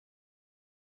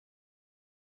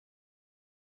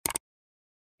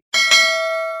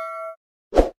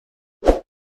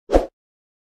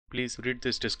Please read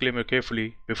this disclaimer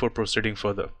carefully before proceeding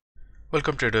further.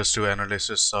 Welcome traders to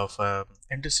analysis of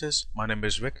indices. My name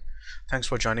is Vic. Thanks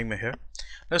for joining me here.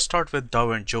 Let's start with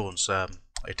Dow and Jones.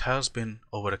 It has been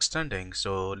overextending,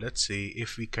 so let's see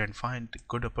if we can find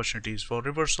good opportunities for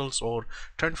reversals or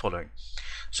trend following.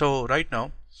 So right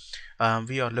now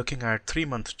we are looking at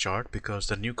 3-month chart because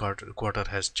the new quarter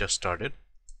has just started,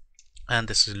 and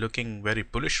this is looking very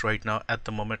bullish right now at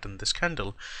the moment in this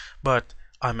candle, but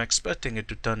I'm expecting it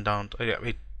to turn down.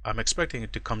 I'm expecting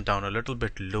it to come down a little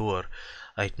bit lower.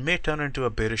 It may turn into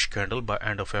a bearish candle by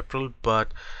end of April,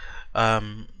 but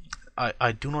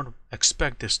I do not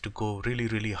expect this to go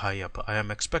really high up. I am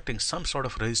expecting some sort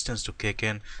of resistance to kick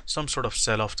in, some sort of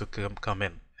sell-off to come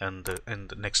in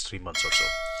the next 3 months or so.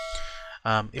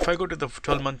 If I go to the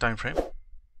 12-month time frame,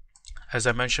 as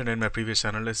I mentioned in my previous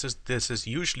analysis, this is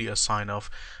usually a sign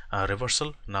of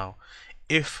reversal. Now,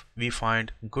 if we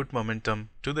find good momentum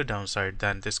to the downside,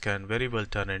 then this can very well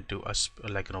turn into a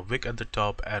wick at the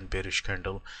top and bearish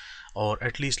candle, or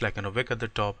at least wick at the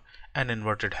top and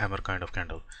inverted hammer kind of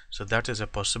candle. So that is a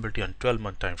possibility on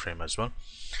 12-month time frame as well.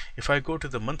 If I go to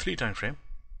the monthly time frame,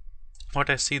 what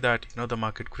I see that the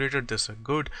market created this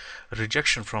good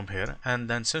rejection from here, and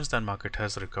then since then market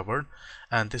has recovered,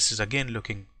 and this is again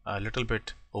looking a little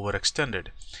bit overextended.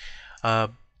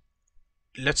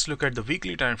 Let's look at the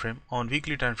weekly time frame. On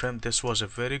weekly time frame, this was a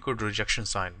very good rejection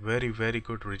sign, very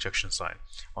good rejection sign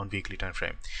on weekly time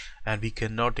frame, and we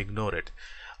cannot ignore it.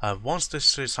 Once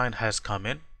this sign has come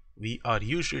in, we are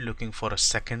usually looking for a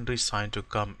secondary sign to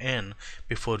come in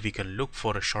before we can look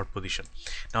for a short position.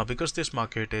 Now, because this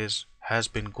market has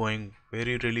been going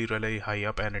really high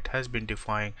up, and it has been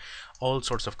defying all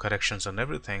sorts of corrections and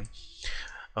everything,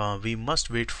 we must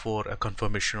wait for a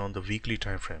confirmation on the weekly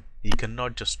time frame. You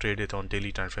cannot just trade it on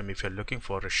daily time frame if you're looking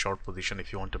for a short position,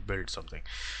 if you want to build something,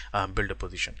 build a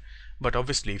position. But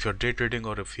obviously if you're day trading,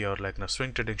 or if you're like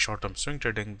swing trading, short-term swing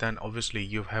trading, then obviously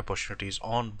you have opportunities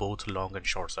on both long and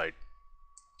short side.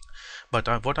 But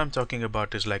what I'm talking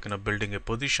about is building a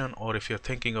position, or if you're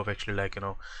thinking of actually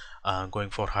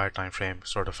going for higher time frame,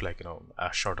 sort of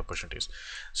short opportunities.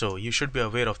 So you should be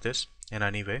aware of this in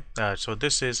any way. So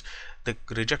this is the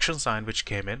rejection sign which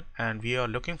came in, and we are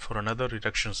looking for another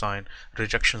rejection sign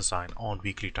on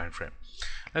weekly time frame.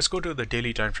 Let's go to the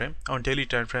daily time frame. On daily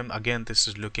time frame, again this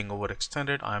is looking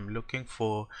overextended. I'm looking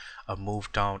for a move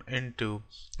down into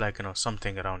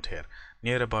something around here,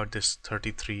 near about this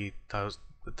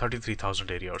 33,000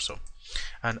 area or so.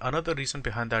 And another reason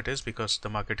behind that is because the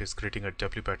market is creating a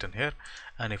W pattern here,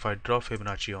 and if I draw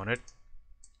Fibonacci on it,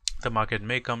 the market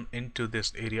may come into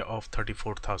this area of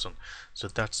 34,000. so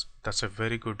that's a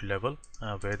very good level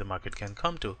where the market can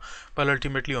come to. But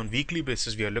ultimately on weekly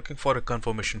basis, we are looking for a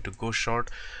confirmation to go short,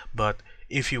 but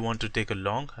if you want to take a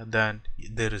long, then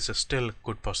there is a still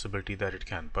good possibility that it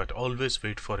can, but always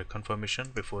wait for a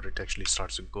confirmation before it actually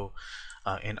starts to go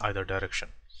in either direction.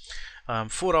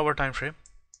 4-hour time frame,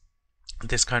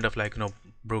 this kind of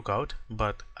broke out,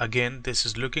 but again this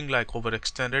is looking like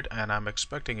overextended, and I'm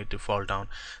expecting it to fall down.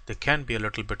 There can be a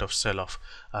little bit of sell-off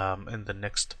in the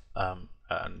next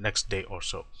day or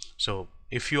so. So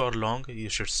if you are long, you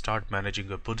should start managing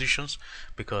your positions,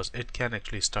 because it can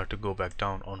actually start to go back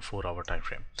down on 4-hour time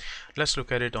frame. Let's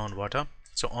look at it on water.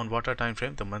 So on water time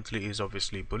frame, the monthly is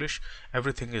obviously bullish.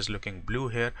 Everything is looking blue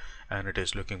here, and it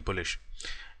is looking bullish.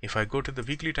 If I go to the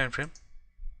weekly time frame,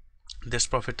 this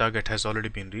profit target has already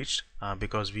been reached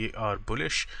because we are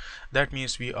bullish. That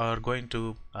means we are going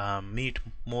to meet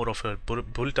more of a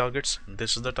bull targets.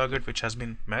 This is the target which has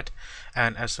been met,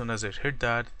 and as soon as it hit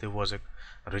that, there was a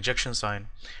rejection sign,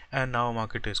 and now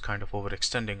market is kind of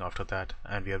overextending after that,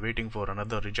 and we are waiting for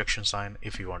another rejection sign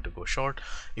if you want to go short.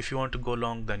 If you want to go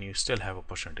long, then you still have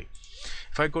opportunity.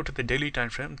 If I go to the daily time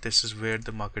frame, this is where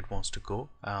the market wants to go.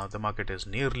 The market is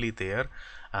nearly there.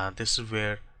 This is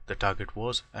where the target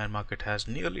was, and market has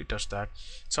nearly touched that,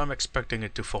 so I'm expecting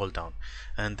it to fall down,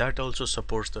 and that also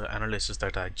supports the analysis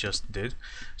that I just did.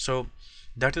 So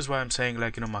that is why I'm saying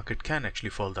market can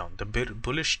actually fall down. The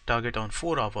bullish target on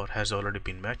 4-hour has already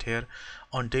been met here,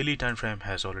 on daily time frame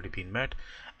has already been met,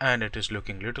 and it is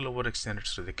looking little overextended,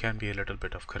 so there can be a little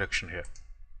bit of correction here.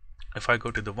 If I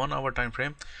go to the 1-hour time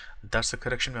frame, that's the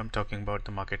correction I'm talking about.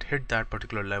 The market hit that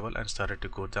particular level and started to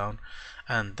go down,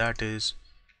 and that is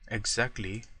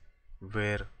exactly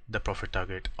where the profit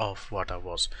target of water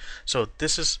was. So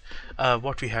this is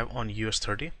what we have on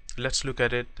US30. Let's look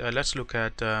at it. Let's look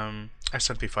at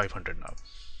S&P 500 now.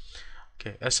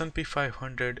 Okay, S&P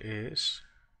 500 is,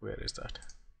 where is that?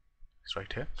 It's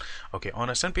right here. Okay, on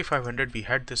S&P 500 we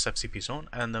had this FCP zone,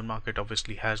 and the market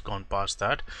obviously has gone past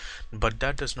that, but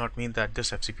that does not mean that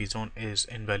this FCP zone is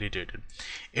invalidated.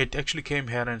 It actually came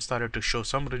here and started to show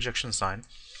some rejection sign,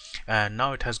 and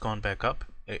now it has gone back up.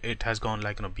 It has gone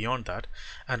like, beyond that.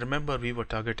 And remember, we were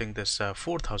targeting this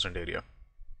 4,000 area.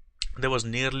 There was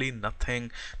nearly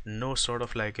nothing, no sort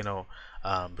of like,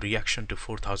 reaction to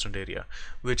 4,000 area,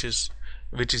 which is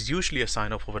usually a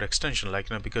sign of overextension, like,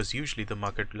 because usually the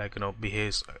market, like,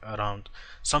 behaves around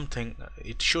something.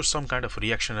 It shows some kind of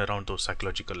reaction around those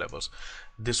psychological levels.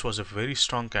 This was a very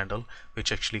strong candle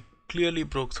which actually clearly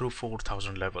broke through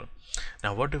 4,000 level.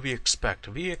 Now what do we expect?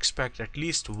 We expect at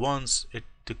least once it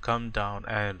to come down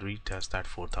and retest that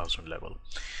 4,000 level.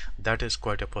 That is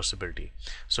quite a possibility.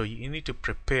 So you need to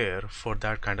prepare for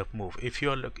that kind of move. If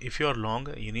you're long,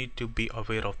 you need to be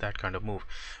aware of that kind of move.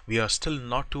 We are still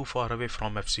not too far away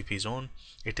from FCP zone.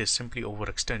 It is simply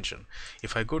overextension.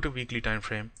 If I go to weekly time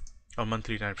frame or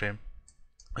monthly time frame,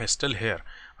 it's still here,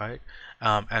 right?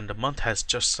 And the month has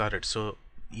just started, so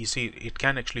you see it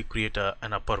can actually create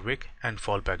an upper wick and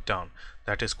fall back down.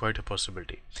 That is quite a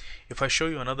possibility. If I show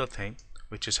you another thing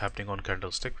which is happening on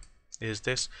candlestick, is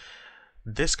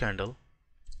this candle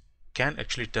can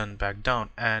actually turn back down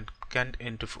and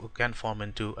can form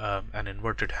into an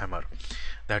inverted hammer.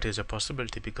 That is a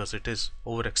possibility because it is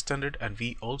overextended, and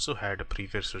we also had a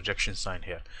previous rejection sign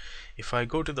here. If I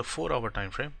go to the 4-hour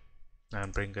time frame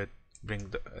and bring the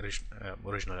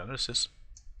original analysis,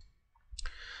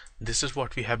 this is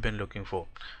what we have been looking for,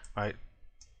 right?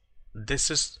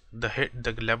 This is the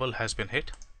level has been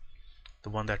hit, the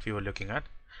one that we were looking at,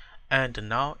 and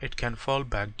now it can fall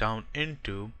back down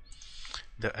into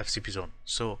the FCP zone.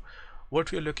 So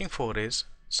what we are looking for is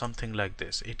something like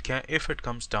this. It can, if it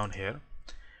comes down here,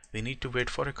 we need to wait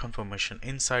for a confirmation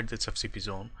inside this FCP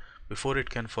zone before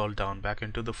it can fall down back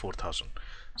into the 4,000.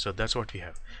 So that's what we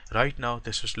have right now.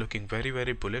 This is looking very,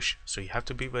 very bullish, so you have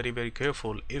to be very, very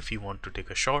careful if you want to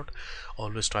take a short.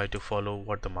 Always try to follow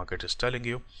what the market is telling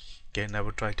you. Okay,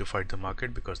 never try to fight the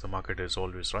market, because the market is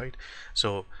always right.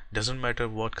 So doesn't matter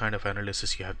what kind of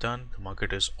analysis you have done, the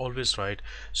market is always right,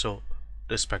 so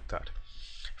respect that.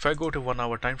 If I go to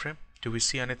 1-hour time frame, do we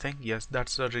see anything? Yes,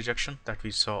 that's the rejection that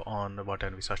we saw on the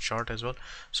bottom. We saw chart as well.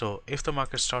 So if the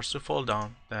market starts to fall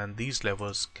down, then these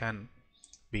levels can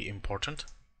be important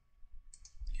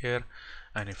here.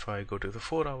 And if I go to the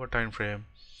 4-hour time frame,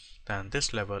 then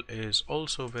this level is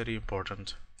also very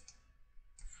important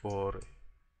for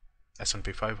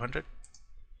S&P 500.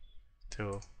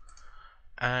 So,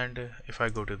 and if I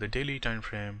go to the daily time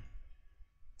frame,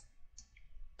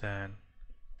 then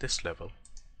this level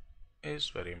is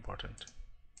very important.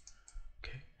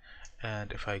 Okay,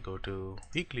 and if I go to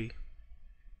weekly,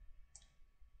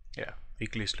 yeah,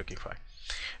 weekly is looking fine,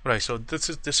 right? So this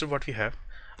is what we have.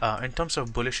 In terms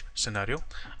of bullish scenario,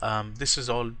 this is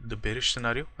all the bearish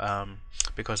scenario,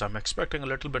 because I'm expecting a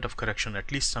little bit of correction,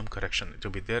 at least some correction to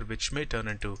be there, which may turn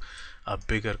into a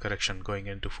bigger correction going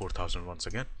into 4,000 once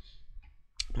again.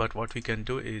 But what we can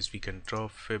do is we can draw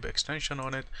fib extension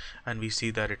on it, and we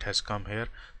see that it has come here.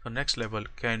 The next level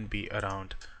can be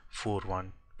around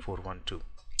 41412.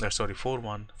 Sorry,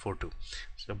 4142.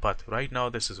 So, but right now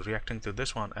this is reacting to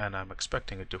this one, and I'm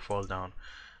expecting it to fall down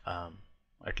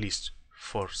at least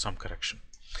for some correction.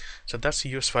 So that's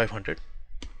the US500.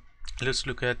 Let's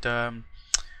look at FTSE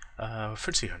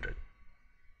 100.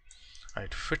 Right,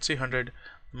 FTSE 100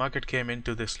 market came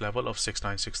into this level of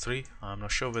 6963. I'm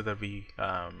not sure whether we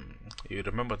you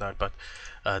remember that, but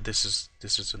this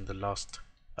is in the last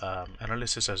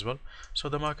analysis as well. So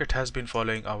the market has been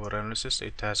following our analysis.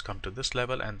 It has come to this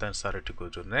level and then started to go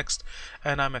to the next,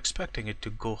 and I'm expecting it to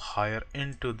go higher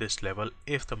into this level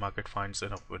if the market finds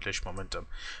enough bullish momentum.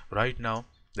 Right now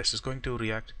this is going to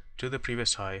react to the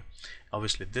previous high.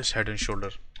 Obviously this head and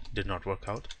shoulder did not work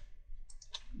out,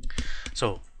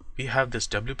 so we have this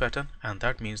W pattern, and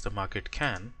that means the market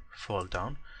can fall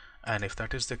down. And if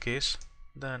that is the case,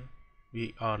 then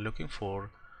we are looking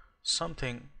for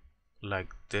something like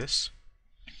this.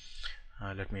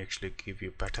 Let me actually give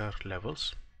you better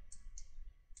levels.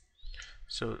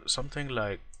 So something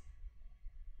like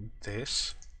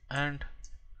this, and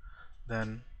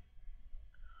then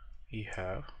we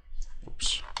have,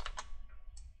 oops,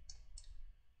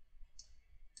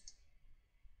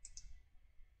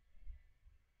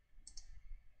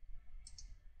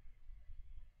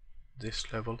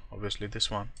 this level, obviously this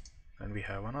one, and we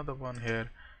have another one here,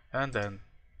 and then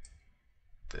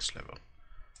this level.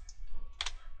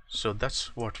 So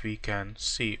that's what we can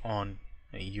see on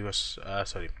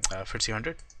FTSE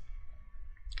 100.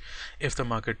 If the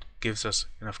market gives us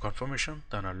enough confirmation,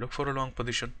 then I'll look for a long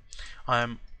position. I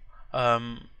am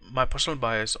My personal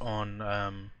bias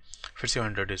on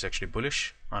FTSE100 is actually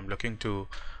bullish. I'm looking to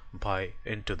buy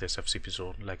into this FCP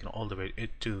zone, like all the way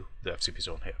into the FCP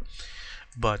zone here.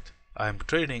 But I'm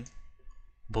trading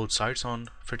both sides on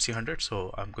FTSE100,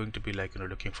 so I'm going to be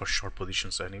looking for short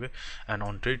positions anyway. And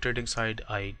on day trading side,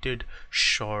 I did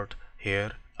short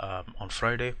here on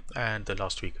Friday and the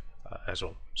last week as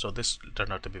well. So this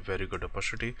turned out to be a very good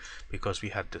opportunity because we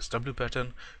had this W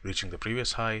pattern reaching the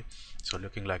previous high, so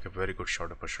looking like a very good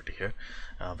short opportunity here,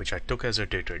 which I took as a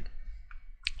day trade.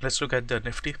 Let's look at the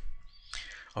Nifty.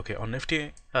 Okay, on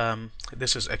Nifty,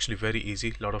 this is actually very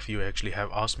easy. A lot of you actually have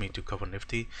asked me to cover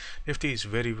Nifty. Nifty is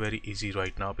very easy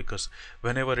right now because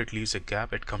whenever it leaves a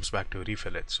gap, it comes back to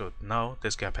refill it. So now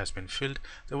this gap has been filled.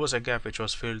 There was a gap which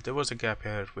was filled. There was a gap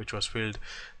here which was filled.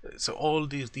 So all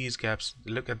these gaps,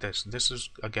 look at this. This is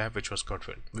a gap which got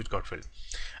filled.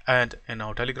 And in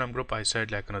our Telegram group, I said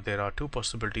there are two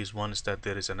possibilities. One is that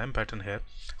there is an M pattern here.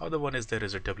 Other one is there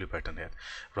is a W pattern here.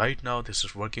 Right now, this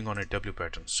is working on a W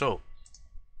pattern. So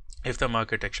if the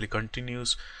market actually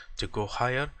continues to go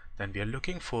higher, then we are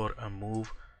looking for a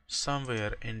move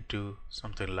somewhere into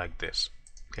something like this.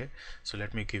 Okay, so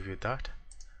let me give you that,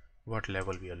 what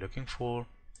level we are looking for.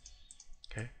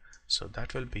 Okay, so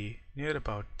that will be near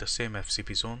about the same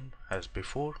FCP zone as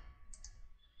before,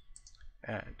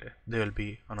 and there will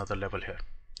be another level here.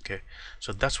 Okay,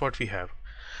 so that's what we have.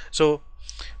 So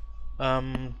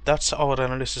that's our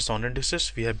analysis on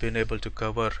indices. We have been able to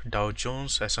cover Dow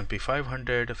Jones,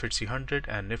 SnP500, FTSE100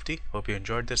 and Nifty. Hope you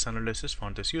enjoyed this analysis,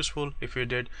 found this useful. If you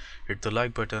did, hit the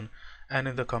like button, and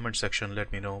in the comment section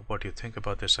let me know what you think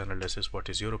about this analysis, what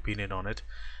is your opinion on it,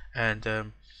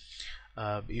 and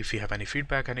if you have any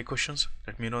feedback, any questions,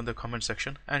 let me know in the comment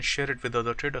section, and share it with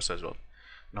other traders as well.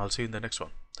 And I'll see you in the next one.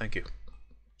 Thank you.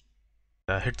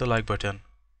 Hit the like button,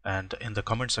 and in the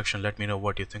comment section let me know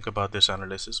what you think about this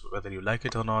analysis, whether you like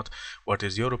it or not, what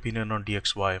is your opinion on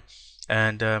DXY,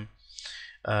 and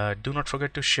do not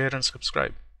forget to share and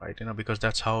subscribe, right? Because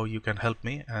that's how you can help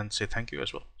me and say thank you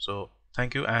as well. So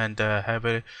thank you, and have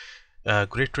a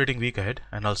great trading week ahead,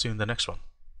 and I'll see you in the next one.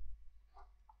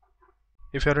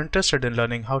 If you're interested in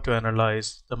learning how to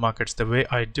analyze the markets the way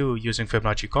I do using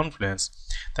Fibonacci Confluence,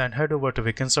 then head over to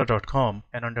wikinsa.com,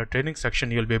 and under training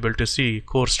section you'll be able to see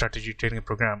Core Strategy Training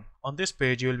Program. On this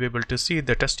page you'll be able to see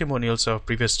the testimonials of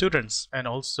previous students and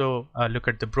also look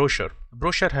at the brochure. The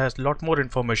brochure has a lot more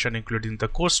information, including the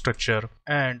course structure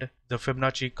and the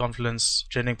Fibonacci Confluence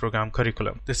Training Program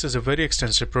curriculum. This is a very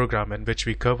extensive program in which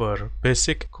we cover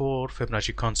basic core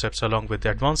Fibonacci concepts along with the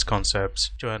advanced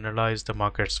concepts to analyze the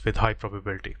markets with high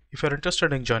probability. If you're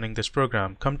interested in joining this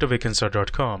program, come to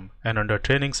wikinsa.com, and under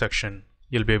training section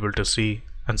you'll be able to see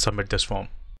and submit this form.